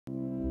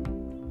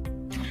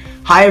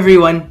Hi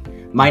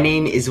everyone, my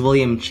name is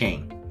William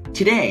Chang.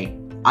 Today,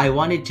 I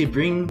wanted to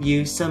bring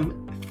you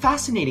some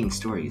fascinating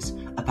stories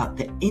about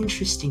the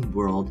interesting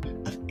world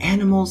of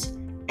animals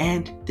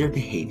and their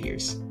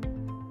behaviors.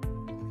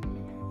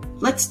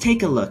 Let's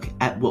take a look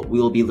at what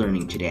we'll be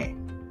learning today.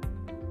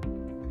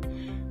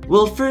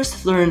 We'll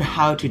first learn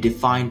how to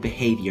define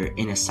behavior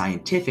in a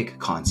scientific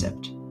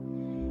concept.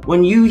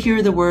 When you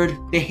hear the word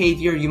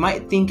behavior, you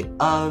might think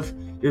of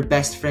your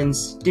best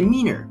friend's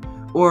demeanor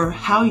or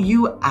how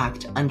you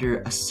act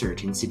under a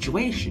certain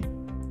situation.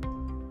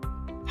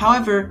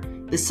 However,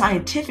 the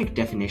scientific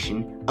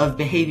definition of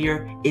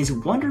behavior is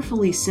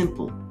wonderfully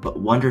simple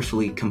but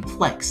wonderfully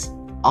complex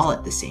all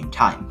at the same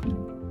time.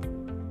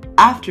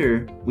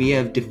 After we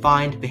have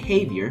defined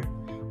behavior,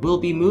 we'll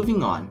be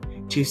moving on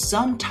to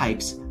some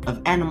types of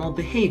animal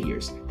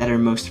behaviors that are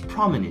most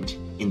prominent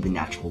in the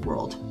natural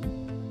world.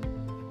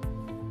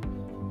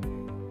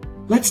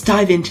 Let's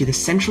dive into the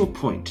central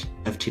point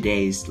of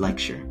today's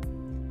lecture.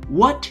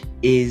 What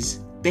is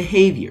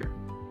behavior?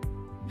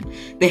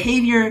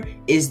 Behavior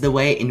is the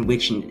way in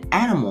which an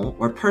animal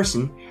or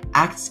person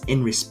acts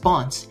in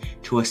response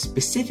to a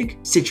specific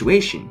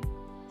situation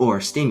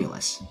or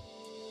stimulus.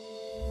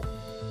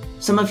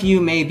 Some of you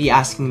may be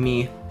asking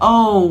me,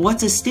 oh,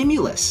 what's a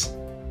stimulus?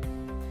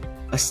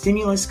 A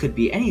stimulus could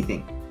be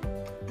anything.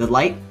 The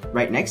light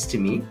right next to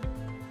me,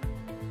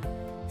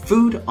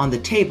 food on the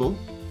table,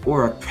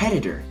 or a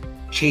predator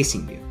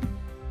chasing you.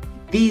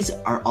 These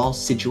are all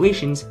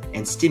situations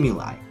and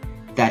stimuli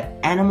that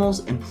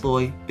animals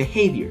employ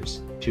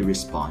behaviors to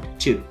respond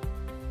to.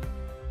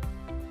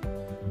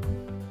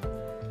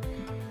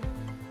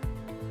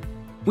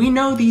 We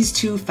know these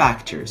two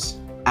factors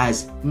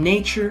as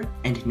nature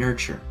and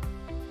nurture.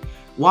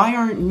 Why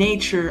are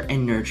nature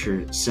and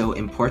nurture so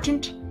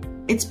important?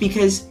 It's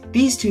because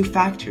these two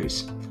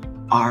factors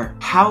are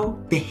how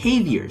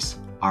behaviors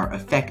are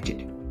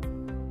affected.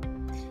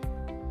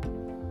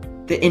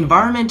 The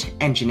environment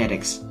and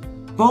genetics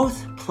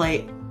both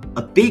play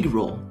a big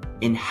role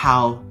in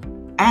how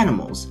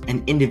animals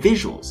and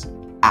individuals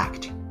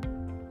act.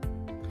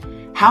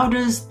 How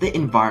does the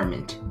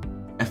environment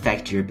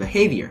affect your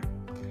behavior?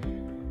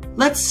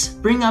 Let's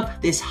bring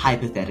up this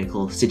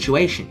hypothetical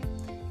situation.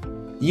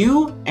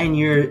 You and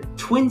your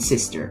twin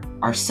sister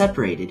are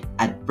separated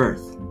at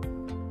birth.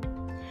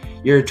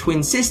 Your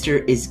twin sister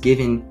is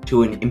given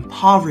to an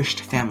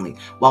impoverished family,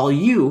 while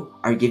you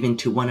are given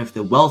to one of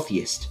the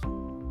wealthiest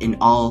in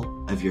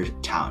all of your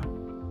town.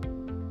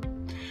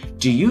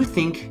 Do you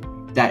think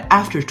that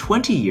after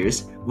 20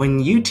 years, when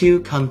you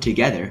two come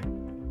together,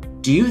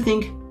 do you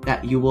think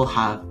that you will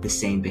have the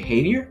same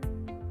behavior?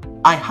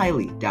 I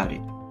highly doubt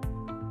it.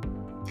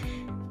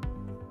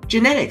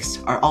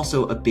 Genetics are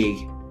also a big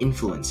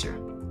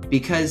influencer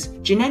because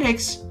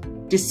genetics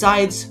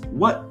decides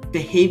what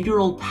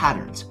behavioral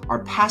patterns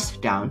are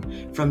passed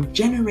down from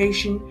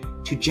generation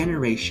to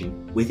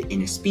generation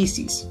within a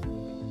species.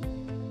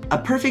 A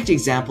perfect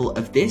example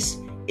of this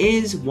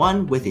is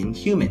one within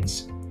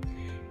humans.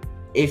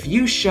 If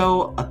you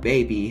show a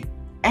baby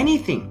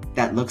anything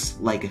that looks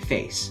like a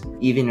face,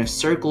 even a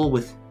circle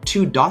with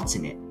 2 dots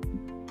in it,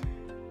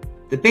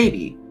 the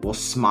baby will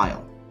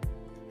smile.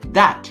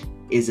 That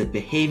is a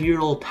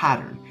behavioral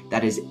pattern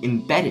that is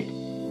embedded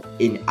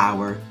in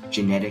our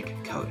genetic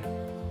code.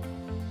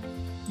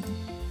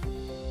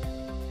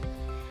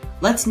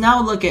 Let's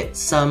now look at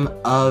some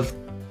of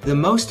the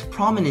most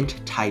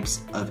prominent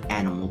types of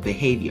animal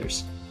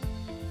behaviors.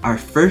 Our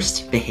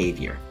first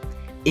behavior,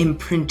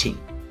 imprinting.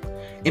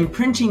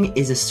 Imprinting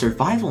is a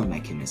survival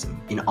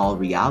mechanism in all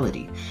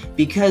reality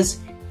because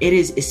it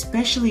is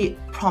especially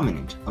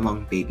prominent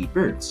among baby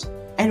birds.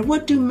 And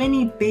what do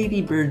many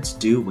baby birds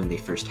do when they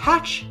first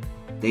hatch?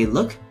 They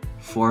look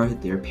for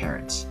their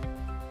parents.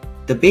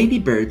 The baby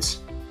birds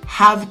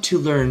have to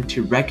learn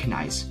to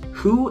recognize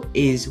who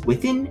is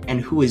within and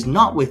who is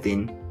not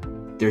within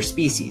their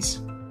species.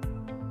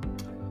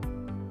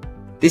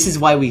 This is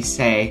why we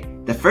say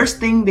the first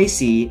thing they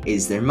see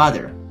is their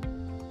mother.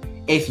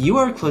 If you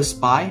are close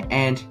by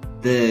and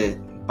the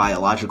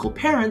biological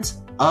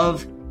parents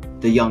of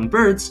the young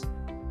birds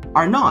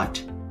are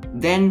not,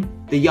 then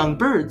the young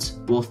birds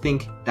will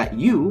think that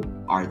you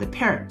are the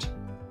parent.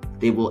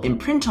 They will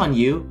imprint on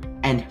you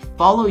and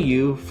follow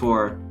you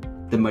for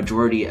the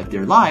majority of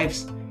their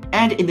lives,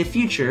 and in the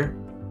future,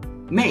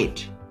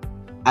 mate,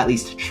 at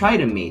least try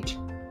to mate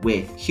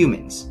with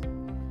humans.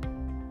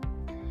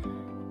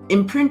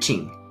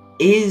 Imprinting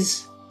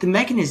is the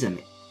mechanism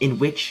in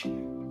which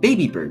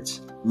baby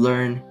birds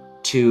learn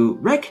to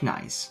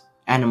recognize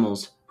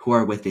animals who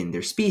are within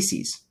their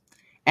species.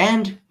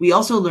 And we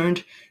also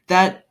learned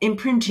that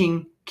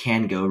imprinting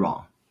can go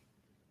wrong.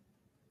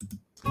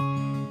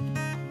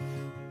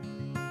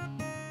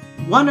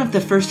 One of the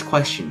first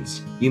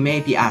questions you may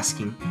be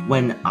asking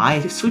when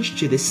I switch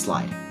to this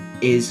slide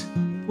is,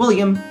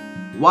 William,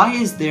 why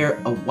is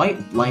there a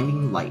white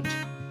blinding light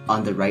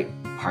on the right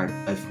part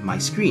of my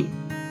screen?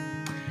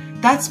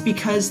 That's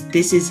because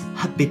this is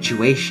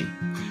habituation.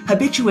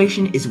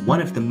 Habituation is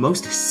one of the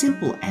most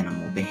simple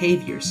animal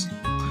behaviors.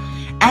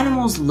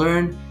 Animals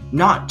learn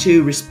not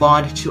to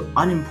respond to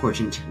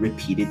unimportant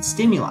repeated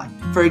stimuli.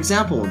 For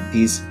example,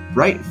 these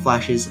bright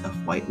flashes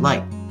of white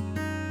light.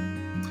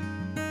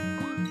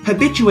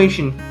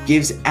 Habituation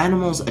gives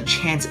animals a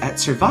chance at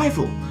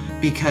survival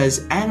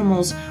because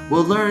animals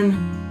will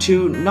learn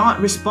to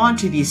not respond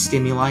to these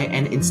stimuli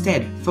and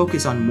instead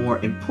focus on more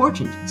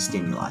important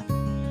stimuli.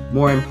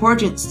 More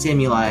important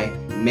stimuli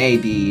may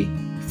be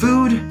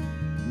food,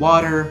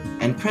 water,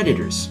 and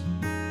predators.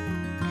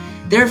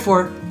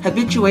 Therefore,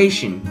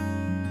 habituation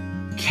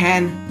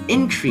can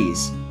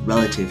increase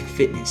relative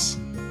fitness.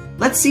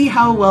 Let's see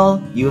how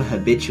well you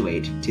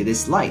habituate to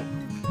this light.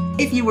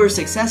 If you were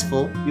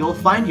successful, you'll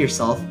find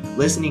yourself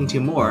listening to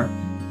more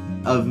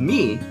of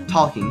me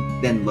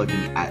talking than looking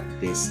at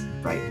this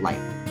bright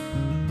light.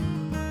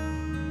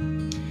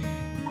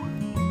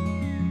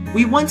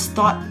 We once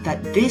thought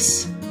that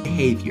this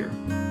behavior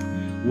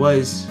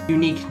was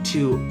unique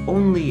to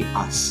only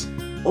us,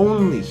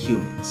 only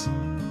humans.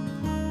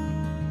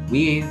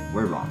 We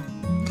were wrong.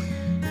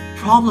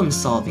 Problem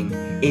solving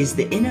is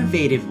the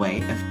innovative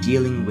way of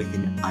dealing with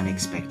an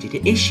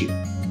unexpected issue.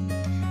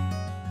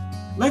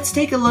 Let's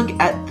take a look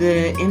at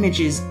the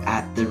images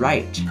at the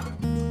right.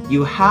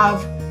 You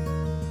have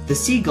the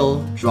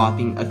seagull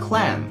dropping a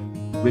clam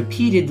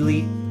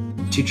repeatedly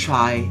to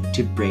try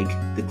to break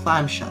the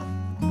clamshell,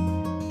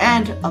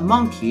 and a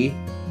monkey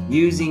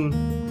using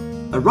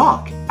a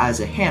rock as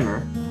a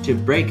hammer to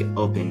break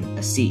open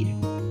a seed.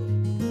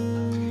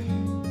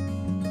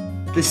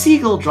 The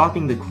seagull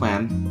dropping the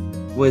clam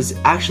was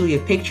actually a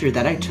picture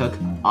that I took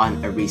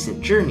on a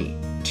recent journey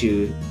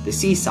to the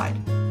seaside.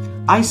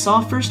 I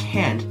saw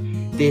firsthand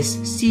this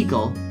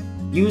seagull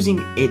using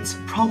its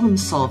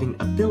problem-solving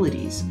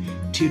abilities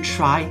to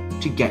try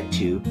to get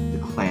to the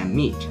clam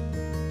meat.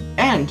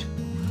 And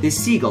this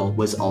seagull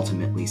was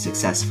ultimately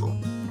successful.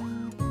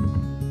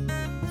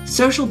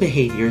 Social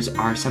behaviors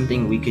are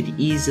something we could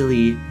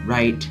easily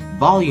write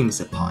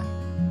volumes upon,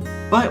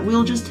 but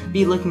we'll just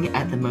be looking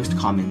at the most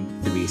common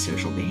 3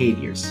 social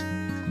behaviors.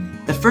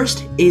 The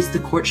first is the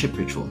courtship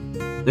ritual.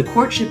 The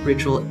courtship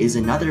ritual is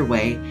another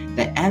way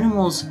that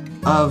animals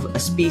of a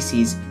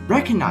species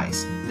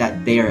recognize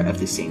that they are of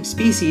the same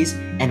species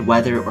and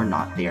whether or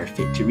not they are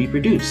fit to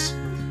reproduce.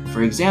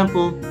 For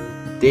example,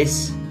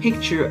 this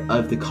picture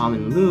of the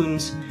common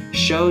loons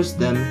shows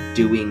them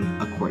doing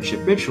a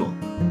courtship ritual.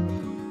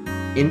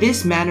 In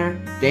this manner,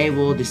 they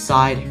will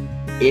decide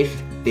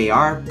if they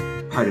are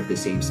part of the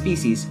same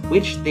species,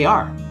 which they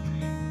are,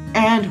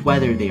 and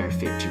whether they are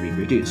fit to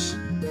reproduce.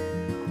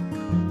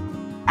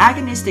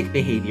 Agonistic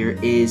behavior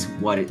is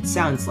what it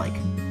sounds like.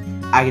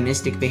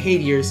 Agonistic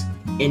behaviors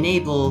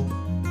enable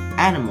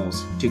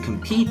animals to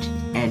compete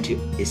and to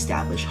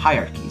establish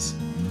hierarchies.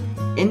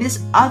 In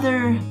this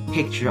other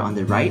picture on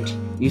the right,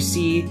 you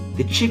see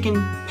the chicken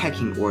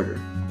pecking order.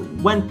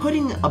 When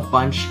putting a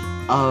bunch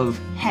of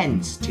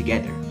hens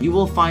together, you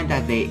will find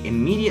that they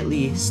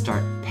immediately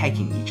start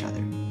pecking each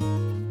other.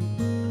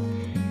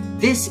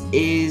 This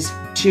is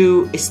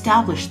to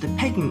establish the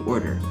pecking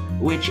order,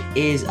 which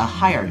is a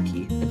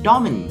hierarchy, a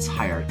dominance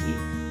hierarchy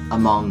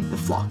among the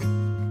flock.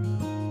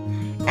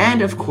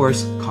 And of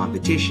course,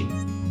 competition.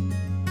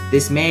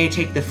 This may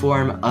take the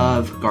form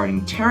of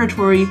guarding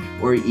territory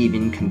or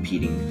even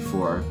competing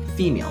for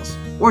females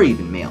or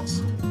even males.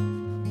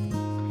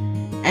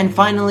 And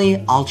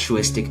finally,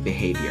 altruistic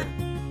behavior.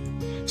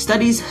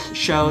 Studies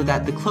show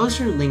that the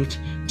closer linked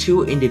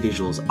two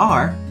individuals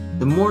are,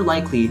 the more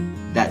likely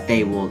that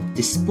they will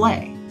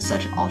display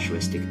such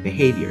altruistic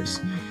behaviors.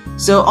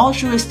 So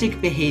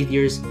altruistic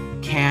behaviors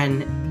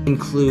can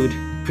include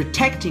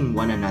protecting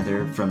one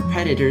another from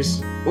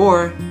predators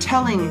or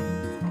telling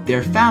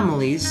their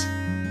families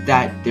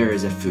that there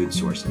is a food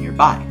source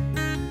nearby.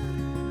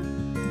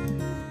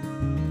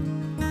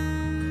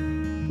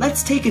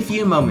 Let's take a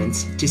few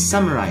moments to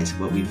summarize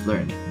what we've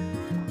learned.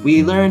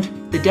 We learned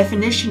the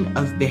definition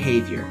of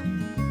behavior,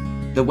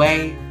 the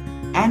way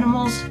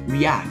animals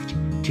react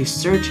to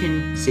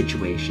certain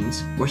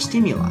situations or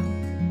stimuli.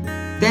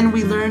 Then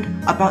we learned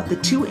about the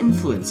 2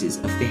 influences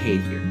of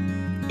behavior,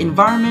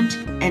 environment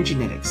and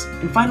genetics.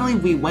 And finally,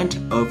 we went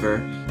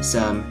over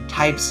some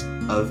types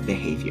of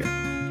behavior.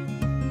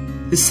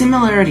 The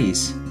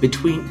similarities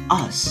between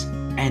us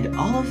and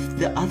all of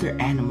the other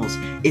animals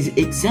is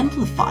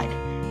exemplified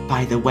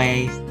by the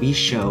way we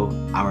show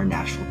our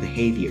natural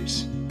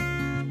behaviors.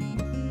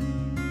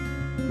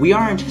 We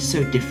aren't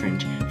so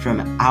different from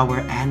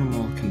our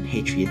animal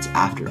compatriots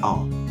after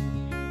all.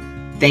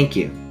 Thank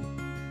you.